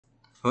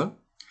Hello.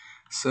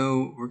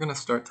 So we're going to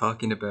start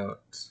talking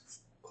about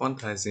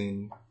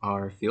quantizing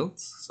our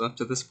fields. So up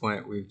to this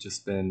point, we've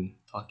just been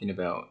talking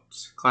about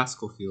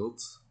classical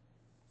fields,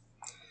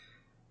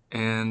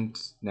 and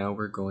now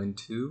we're going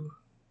to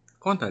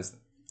quantize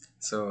them.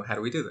 So how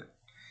do we do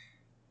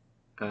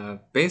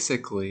that?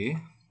 Basically,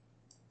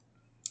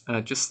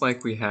 just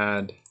like we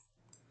had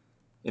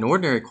in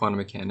ordinary quantum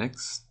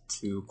mechanics,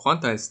 to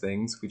quantize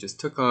things, we just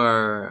took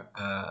our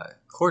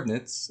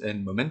coordinates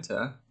and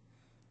momenta,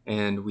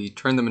 and we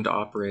turned them into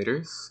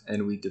operators,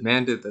 and we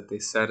demanded that they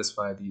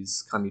satisfy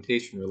these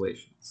commutation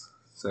relations.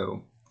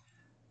 So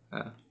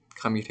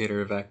commutator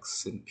of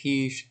x and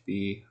p should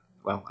be,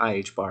 well, I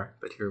h bar,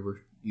 but here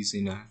we're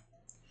using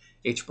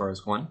h bar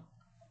as 1.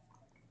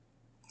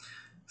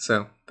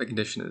 So the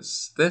condition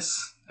is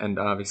this, and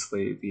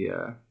obviously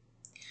the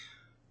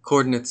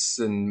coordinates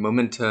and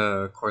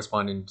momenta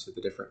corresponding to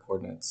the different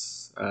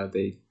coordinates,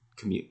 they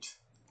commute.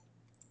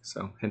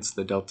 So hence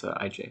the delta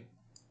ij.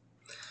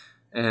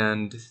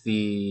 And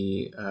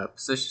the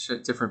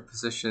different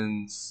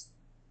positions,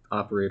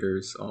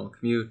 operators all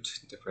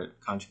commute, different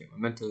conjugate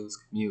momentas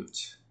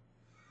commute.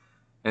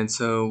 And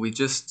so we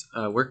just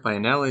work by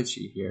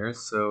analogy here.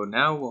 So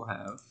now we'll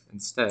have,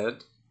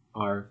 instead,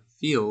 our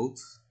field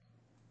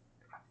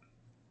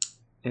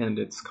and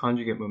its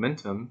conjugate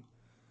momentum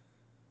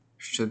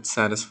should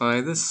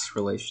satisfy this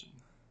relation.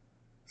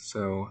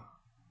 So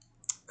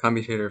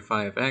commutator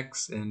phi of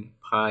x and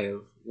pi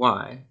of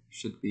y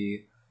should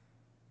be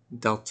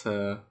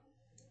delta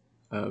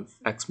of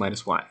x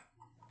minus y.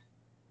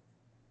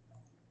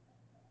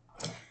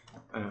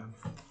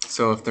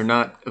 So if they're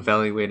not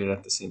evaluated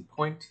at the same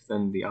point,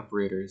 then the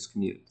operators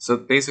commute. So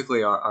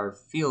basically our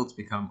fields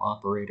become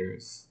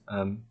operators,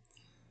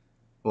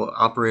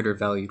 operator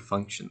valued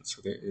functions.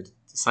 So it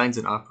assigns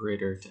an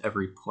operator to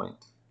every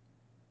point.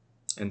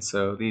 And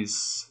so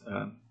these,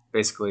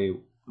 basically,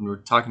 when we're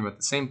talking about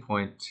the same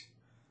point,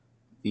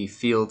 the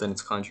field and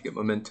its conjugate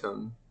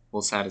momentum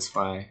will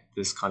satisfy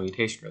this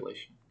commutation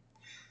relation.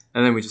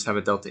 And then we just have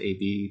a delta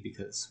AB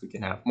because we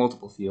can have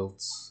multiple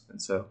fields, and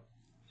so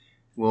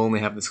we'll only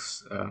have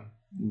this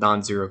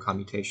non-zero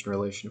commutation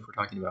relation if we're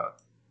talking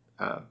about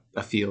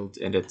a field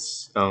and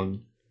its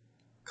own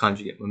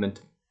conjugate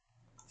momentum.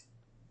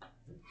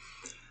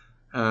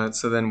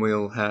 So then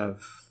we'll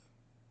have,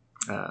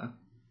 the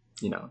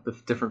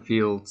different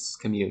fields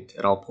commute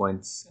at all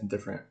points, and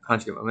different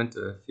conjugate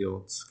momenta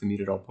fields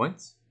commute at all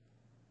points.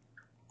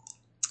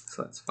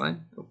 So that's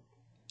fine.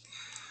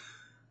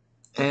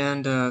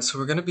 And so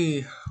we're going to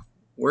be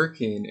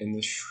working in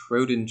the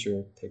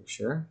Schrodinger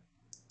picture,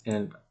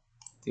 and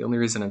the only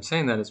reason I'm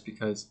saying that is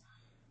because,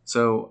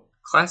 when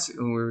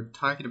we were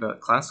talking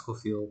about classical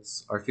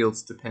fields, our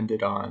fields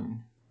depended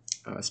on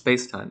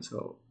space-time,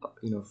 so,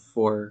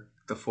 for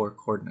the four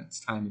coordinates,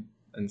 time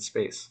and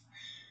space.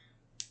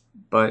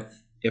 But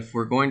if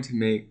we're going to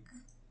make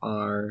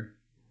our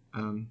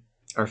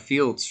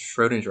fields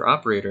Schrodinger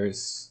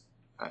operators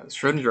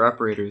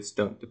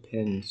don't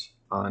depend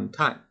on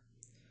time.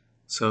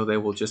 So they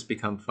will just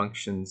become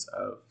functions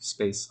of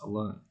space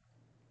alone.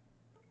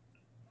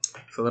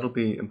 So that'll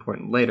be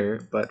important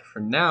later, but for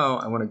now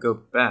I want to go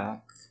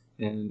back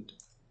and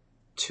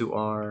to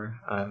our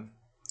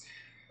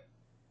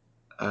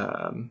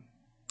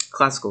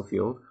classical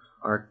field,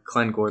 our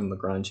Klein-Gordon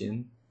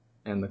Lagrangian,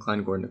 and the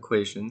Klein-Gordon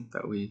equation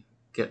that we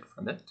get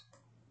from it.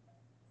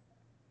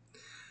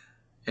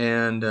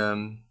 And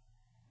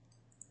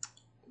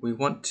we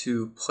want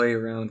to play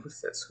around with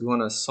this. We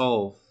want to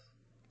solve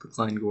the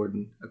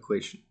Klein-Gordon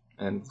equation,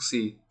 and we'll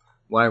see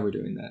why we're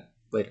doing that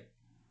later.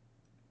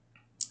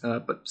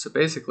 So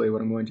basically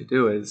what I'm going to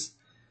do is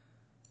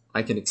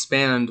I can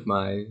expand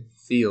my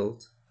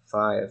field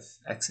phi of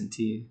x and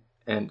t,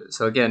 and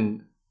so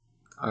again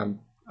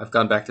I've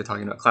gone back to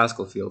talking about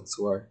classical fields,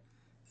 so our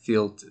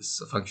field is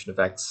a function of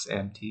x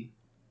and t.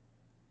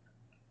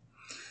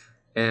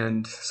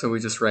 And so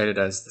we just write it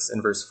as this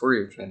inverse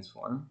Fourier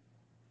transform.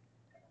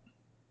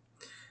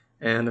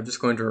 And I'm just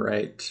going to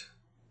write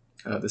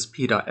this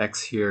p dot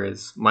x here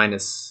is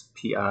minus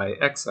pi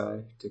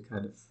xi to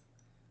kind of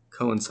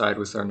coincide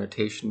with our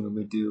notation when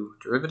we do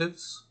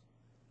derivatives.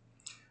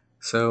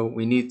 So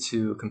we need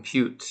to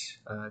compute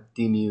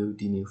d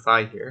mu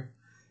phi here.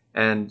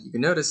 And you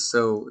can notice,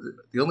 so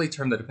the only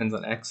term that depends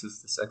on x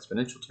is this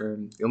exponential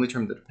term. The only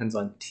term that depends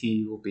on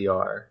t will be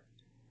our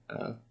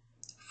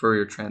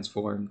Fourier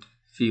transformed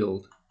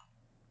field.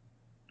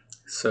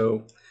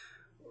 So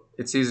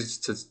it's easy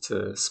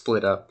to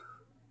split up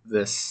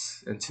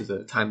this into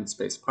the time and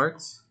space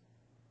parts.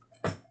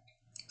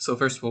 So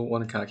first we'll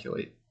want to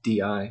calculate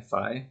di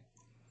phi.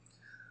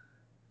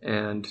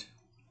 And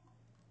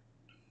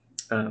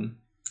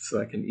so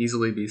that can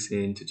easily be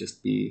seen to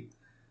just be,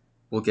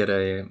 we'll get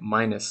a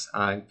minus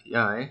I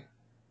pi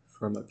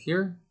from up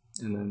here,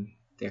 and then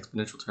the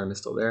exponential term is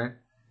still there.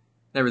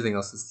 Everything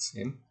else is the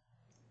same.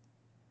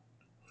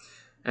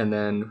 And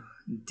then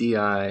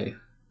di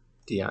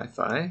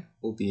phi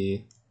will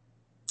be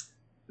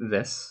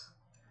this.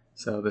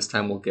 So this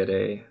time we'll get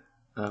a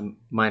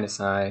minus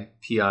I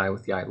pi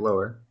with the I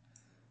lower.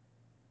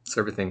 So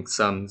everything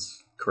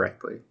sums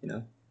correctly, you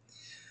know.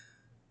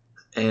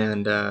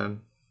 And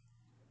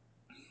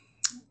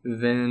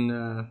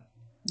then,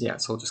 yeah,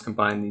 so we'll just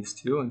combine these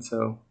two, and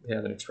so we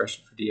have an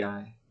expression for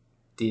di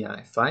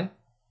phi.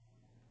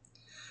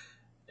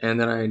 And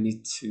then I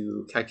need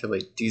to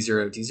calculate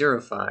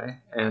d0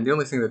 phi, and the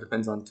only thing that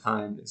depends on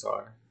time is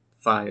our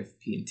phi of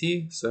p and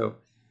t, so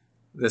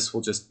this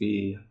will just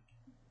be,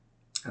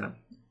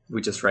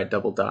 we just write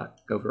double dot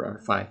over our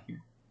phi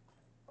here.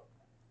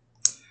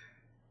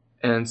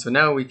 And so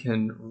now we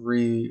can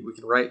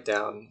write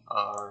down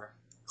our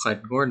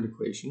Klein-Gordon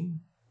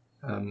equation.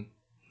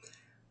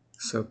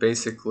 So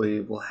basically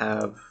we'll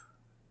have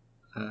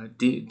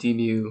d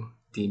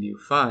mu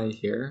phi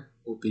here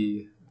will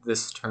be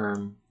this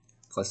term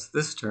plus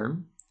this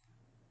term.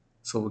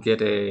 So we'll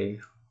get a,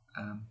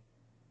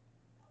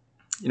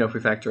 if we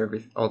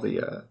factor all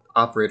the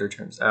operator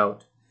terms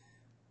out,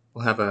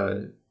 we'll have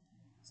a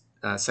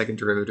second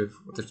derivative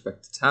with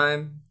respect to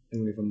time,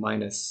 and we have a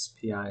minus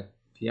pi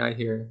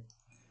here,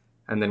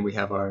 and then we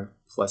have our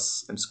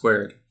plus m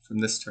squared from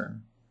this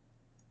term.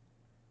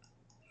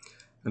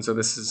 And so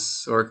this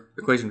is, our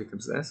equation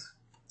becomes this.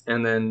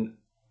 And then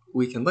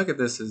we can look at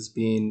this as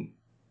being,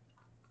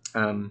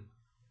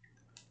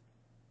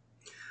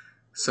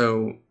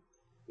 so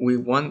we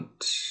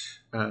want,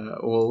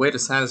 well, a way to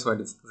satisfy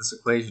this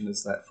equation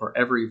is that for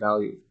every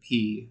value of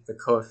p, the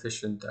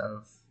coefficient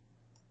of,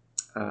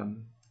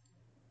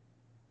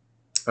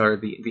 or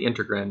the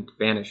integrand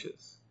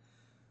vanishes.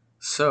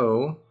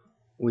 So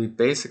we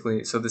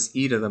basically, so this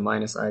e to the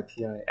minus I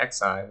pi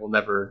xi will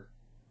never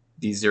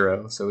be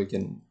 0, so we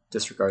can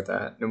disregard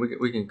that. And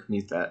we can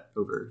commute that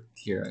over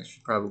here. I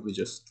should probably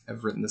just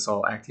have written this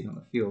all acting on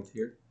the field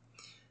here.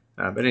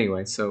 But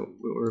anyway, so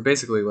we're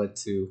basically led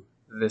to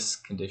this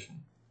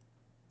condition,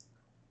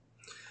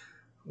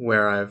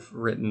 where I've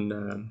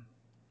written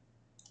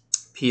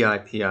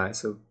pi.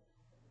 So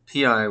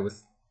pi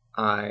with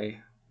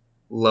I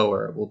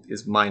lower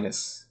is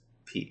minus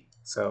p.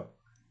 So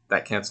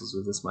that cancels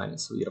with this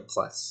minus, so we get a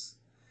plus.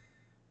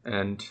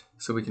 And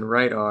so we can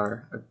write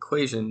our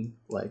equation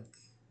like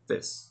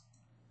this.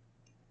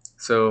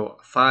 So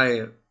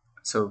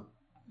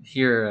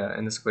here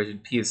in this equation,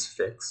 p is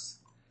fixed.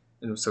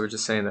 And so we're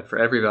just saying that for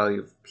every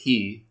value of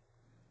p,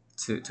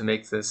 to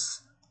make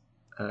this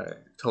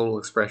total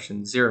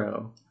expression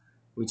 0,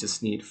 we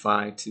just need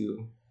phi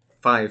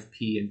of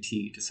p and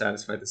t to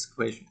satisfy this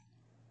equation.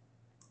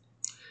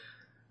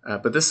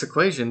 But this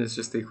equation is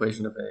just the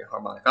equation of a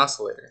harmonic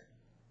oscillator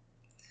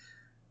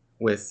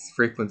with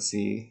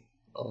frequency,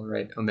 I'll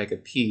write omega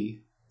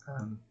p,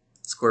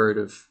 square root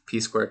of p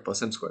squared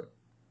plus m squared.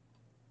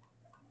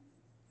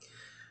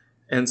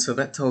 And so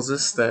that tells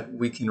us that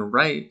we can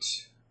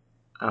write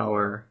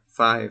our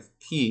phi of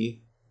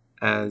p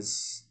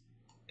as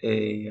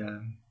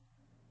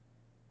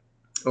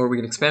or we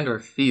can expand our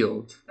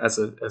field as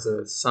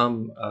a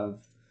sum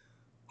of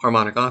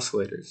harmonic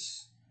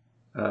oscillators,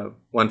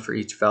 one for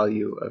each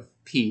value of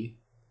p,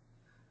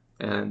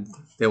 and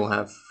they will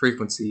have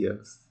frequency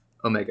of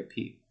omega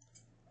p.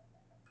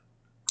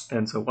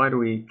 And so why do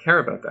we care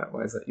about that?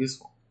 Why is that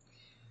useful?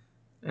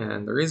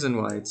 And the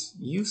reason why it's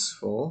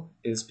useful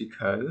is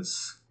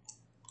because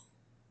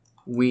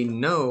we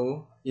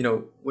know,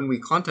 when we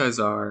quantize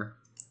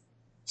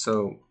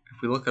so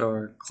if we look at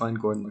our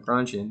Klein-Gordon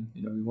Lagrangian,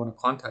 we want to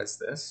quantize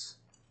this.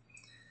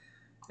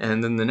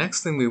 And then the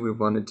next thing we would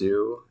want to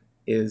do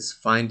is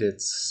find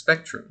its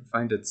spectrum,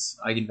 find its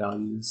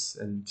eigenvalues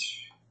and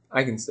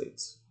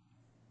eigenstates.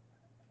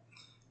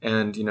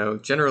 And,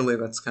 generally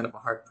that's kind of a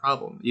hard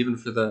problem, even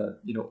for the,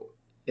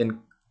 in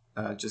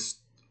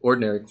just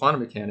ordinary quantum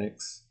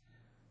mechanics,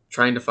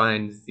 trying to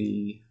find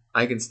the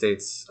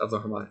eigenstates of the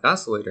harmonic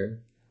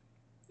oscillator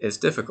is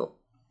difficult.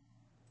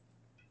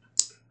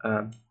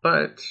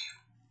 But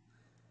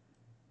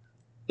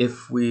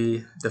if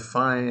we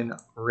define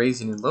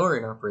raising and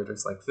lowering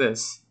operators like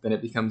this, then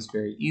it becomes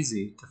very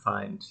easy to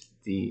find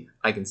the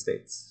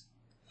eigenstates.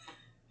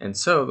 And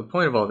so the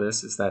point of all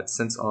this is that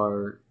since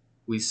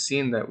we've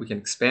seen that we can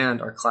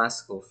expand our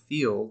classical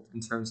field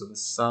in terms of the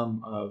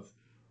sum of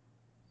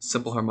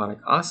simple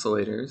harmonic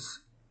oscillators,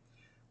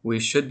 we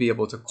should be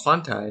able to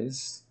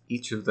quantize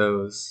each of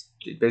those,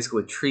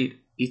 basically treat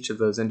each of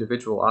those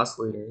individual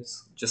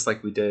oscillators just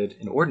like we did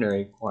in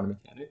ordinary quantum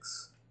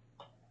mechanics,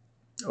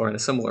 or in a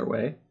similar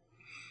way.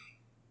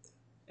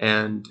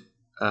 And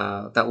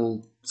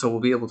so we'll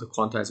be able to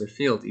quantize our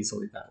field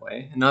easily that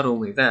way. And not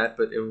only that,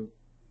 but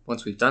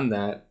once we've done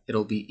that,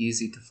 it'll be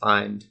easy to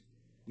find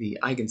the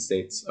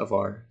eigenstates of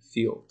our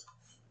field.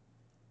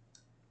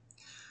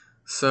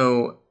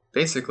 So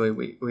basically,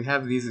 we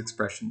have these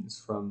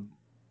expressions from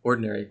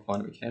ordinary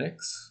quantum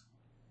mechanics.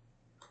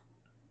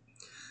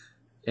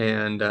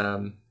 And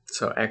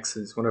so x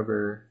is 1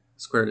 over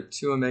square root of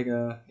 2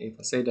 omega, a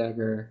plus a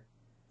dagger,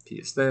 p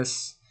is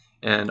this,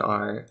 and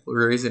our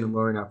raising and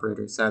lowering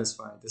operators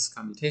satisfy this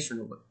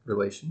commutation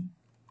relation.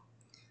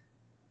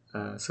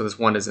 So this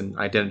one is an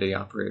identity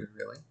operator,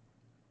 really.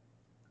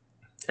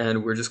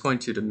 And we're just going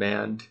to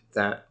demand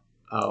that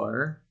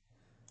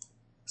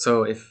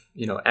so if,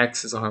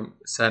 x is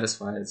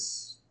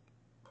satisfies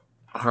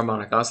a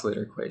harmonic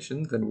oscillator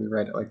equation, then we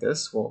write it like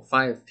this. Well,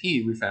 phi of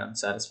p we found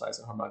satisfies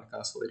a harmonic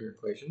oscillator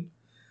equation.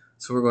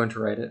 So we're going to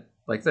write it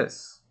like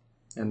this.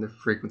 And the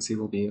frequency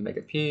will be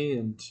omega p,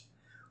 and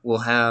we'll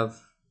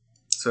have,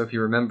 so if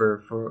you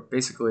remember, for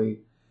basically,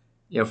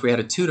 if we had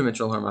a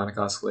two-dimensional harmonic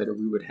oscillator,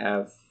 we would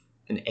have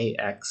an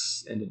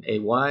AX and an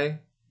AY.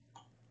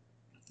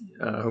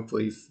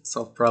 Hopefully you've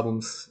solved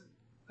problems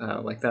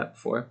like that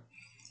before.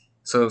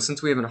 So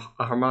since we have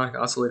a harmonic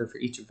oscillator for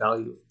each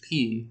value of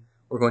p,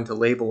 we're going to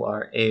label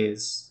our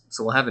a's.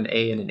 So we'll have an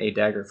a and an a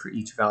dagger for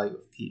each value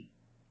of p.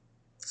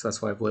 So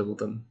that's why I've labeled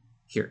them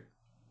here.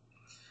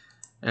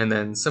 And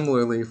then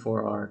similarly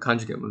for our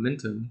conjugate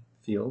momentum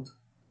field,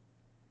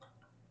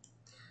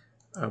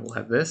 we'll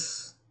have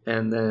this.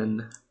 And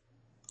then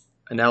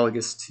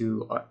analogous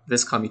to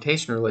this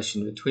commutation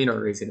relation between our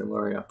raising and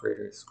lowering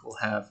operators, we'll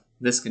have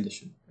this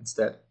condition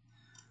instead.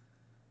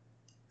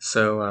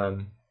 So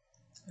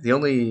the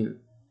only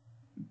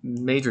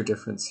major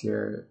difference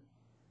here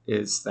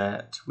is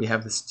that we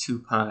have this 2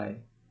 pi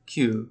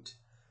cubed.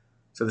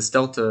 So this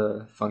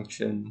delta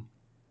function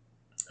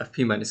of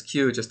p minus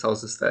q just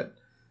tells us that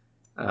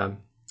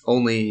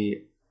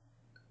only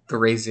the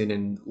raising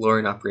and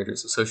lowering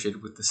operators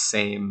associated with the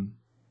same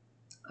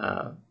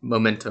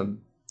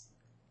momentum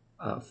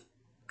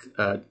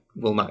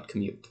will not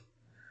commute.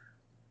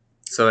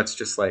 So that's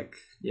just like,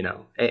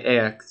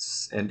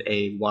 AX and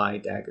AY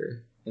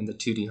dagger in the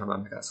 2D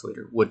harmonic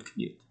oscillator would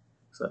commute.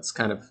 So that's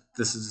kind of,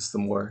 this is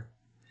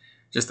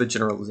just the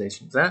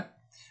generalization of that.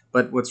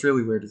 But what's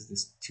really weird is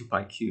this 2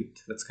 pi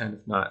cubed. That's kind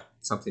of not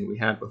something we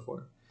had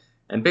before.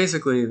 And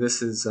basically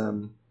this is,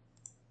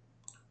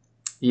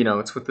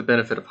 it's with the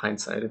benefit of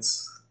hindsight.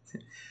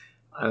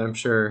 I'm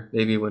sure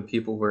maybe when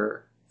people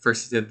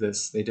first did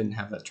this, they didn't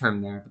have that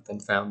term there, but then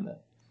found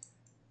that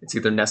it's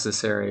either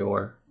necessary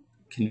or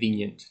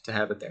convenient to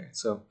have it there.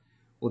 So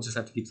we'll just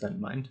have to keep that in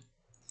mind.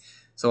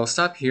 So I'll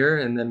stop here,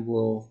 and then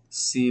we'll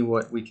see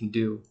what we can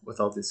do with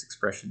all these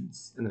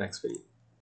expressions in the next video.